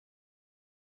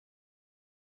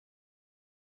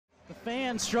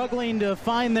Fans struggling to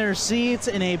find their seats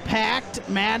in a packed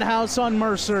Madhouse on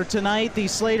Mercer tonight. The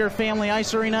Slater Family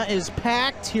Ice Arena is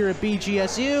packed here at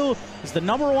BGSU. It's the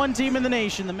 #1 team in the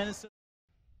nation, the Minnesota.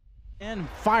 And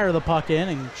fire the puck in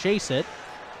and chase it.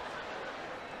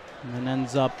 And then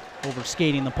ends up over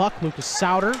skating the puck. Lucas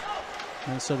Souter,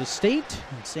 Minnesota State.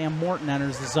 And Sam Morton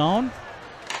enters the zone.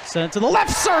 Sent it to the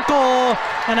left circle,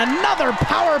 and another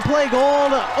power play goal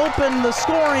to open the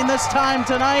scoring this time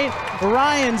tonight.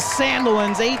 Ryan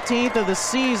Sandelin's 18th of the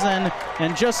season,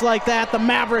 and just like that, the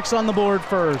Mavericks on the board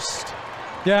first.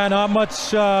 Yeah, not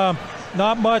much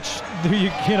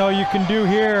you can do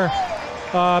here.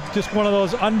 Just one of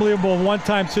those unbelievable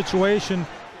one-time situation.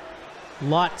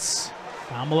 Lutz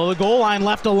down below the goal line,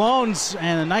 left alone,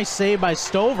 and a nice save by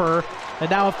Stover. And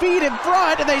now a feed in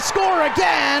front, and they score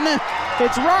again.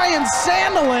 It's Ryan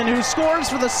Sandelin who scores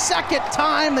for the second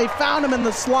time. They found him in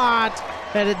the slot,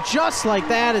 and just like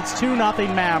that, it's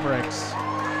 2-0 Mavericks.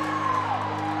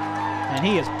 And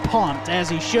he is pumped, as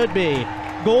he should be.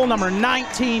 Goal number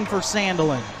 19 for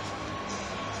Sandelin.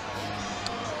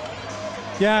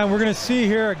 Yeah, and we're going to see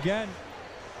here again.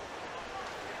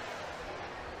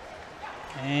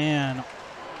 And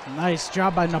nice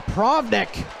job by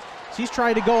Napravnik. He's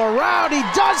trying to go around. He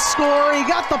does score. He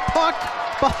got the puck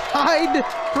behind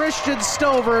Christian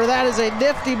Stover. That is a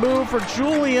nifty move for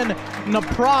Julian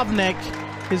Napravnik.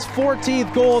 His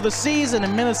 14th goal of the season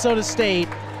in Minnesota State,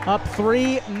 up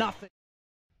 3-0.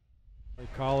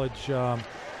 College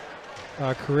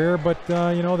career, but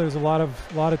there's a lot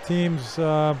of teams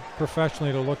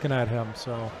professionally that are looking at him.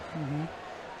 So.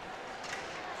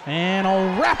 And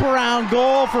a wraparound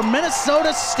goal for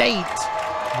Minnesota State.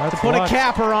 That's to put Lutz. A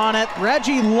capper on it.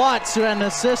 Reggie Lutz, who had an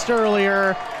assist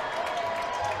earlier.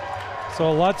 So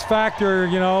Lutz factor,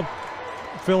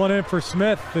 filling in for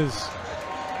Smith is,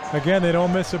 again, they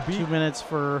don't miss a beat. 2 minutes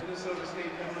for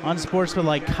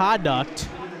unsportsmanlike conduct.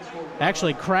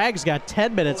 Actually, Craig's got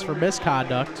 10 minutes for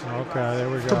misconduct. Okay, there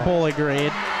we go. For Bully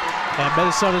Grade. And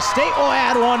Minnesota State will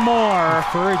add one more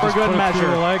Furry for just good put it measure.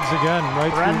 through the legs again,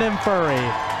 right? Brendan Furry.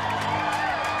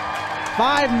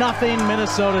 5-0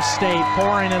 Minnesota State,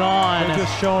 pouring it on. They're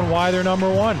just showing why they're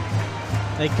 #1.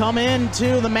 They come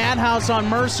into the Madhouse on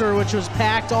Mercer, which was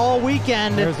packed all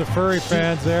weekend. There's the Furry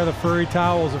fans there, the Furry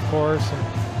towels, of course.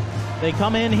 They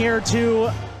come in here to